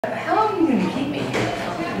How long are you going to keep me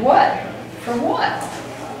here? What? For what?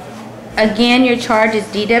 Again, your charge is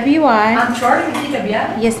DWI. I'm charging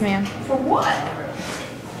DWI? Yes, ma'am. For what?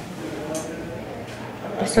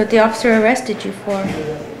 That's what the officer arrested you for.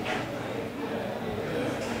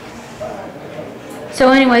 So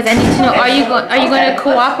anyways, I need to know, are you going to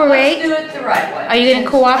cooperate? Let's do it the right way. Are you going to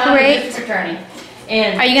cooperate? I'm a district attorney.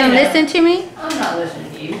 And, are you going to listen to me? I'm not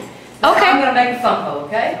listening to you. Okay. I'm going to make a phone call,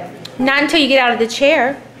 okay? Not until you get out of the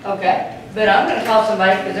chair. Okay. But I'm going to call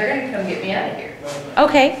somebody because they're going to come get me out of here.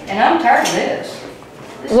 Okay. And I'm tired of this.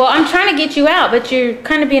 Well, I'm trying to get you out, but you're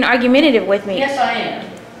kind of being argumentative with me. Yes, I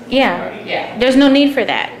am. Yeah. Yeah. There's no need for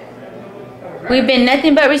that. We've been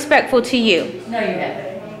nothing but respectful to you. No, you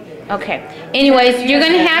haven't. Okay. Anyways, you're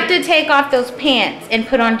going to have to take off those pants and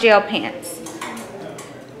put on jail pants.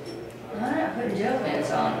 I'm not putting jail pants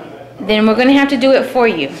on. Then we're going to have to do it for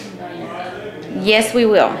you. No, you're not. Yes, we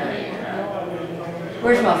will.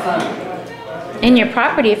 Where's my phone? In your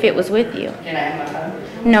property if it was with you. Can I have my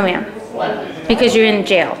phone? No, ma'am. What? Because you're in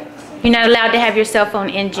jail. You're not allowed to have your cell phone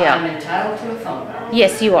in I'm jail. entitled to a phone call.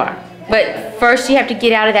 Yes, you are. But first you have to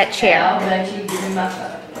get out of that And chair. I'll bet you give me my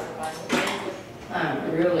phone.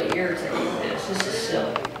 I'm really irritated with this. This is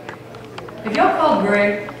silly. Have y'all called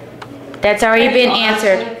Greg? That's already Have been you honestly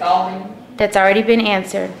answered. called him? That's already been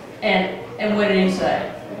answered. And what did he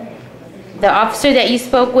say? The officer that you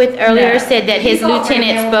spoke with earlier No. said that Did you his call lieutenant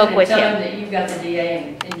Greg Hamilton spoke and with tell him. that you've got the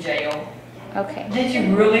DA in jail? Okay. Did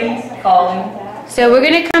you really call him? So we're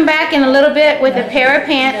going to come back in a little bit with a pair of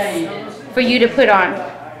No, you pants didn't. for you to put on.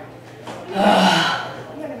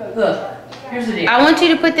 Look, here's the deal. I want you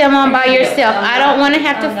to put them on by yourself. I don't want to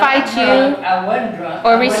have to I'm not fight drunk. you I wasn't drunk.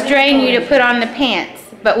 or I wasn't restrain you to drunk. put on the pants.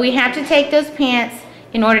 But we have to take those pants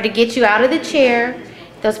in order to get you out of the chair.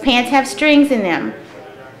 Those pants have strings in them.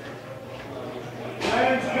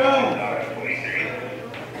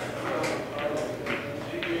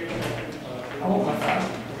 I want my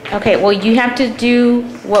phone. Okay, well, you have to do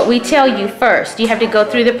what we tell you first. You have to go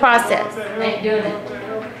through the process. I ain't doing it.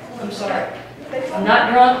 I'm sorry. I'm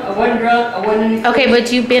not drunk. I wasn't drunk. I wasn't in. Okay,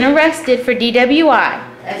 but you've been arrested for DWI.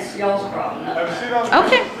 That's y'all's problem. Not mine.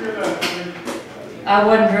 Okay. I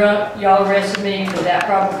wasn't drunk. Y'all arrested me for that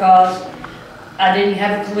probable cause. I didn't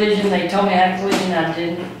have a collision. They told me I had a collision. I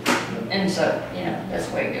didn't. And so, you know, that's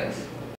the way it goes.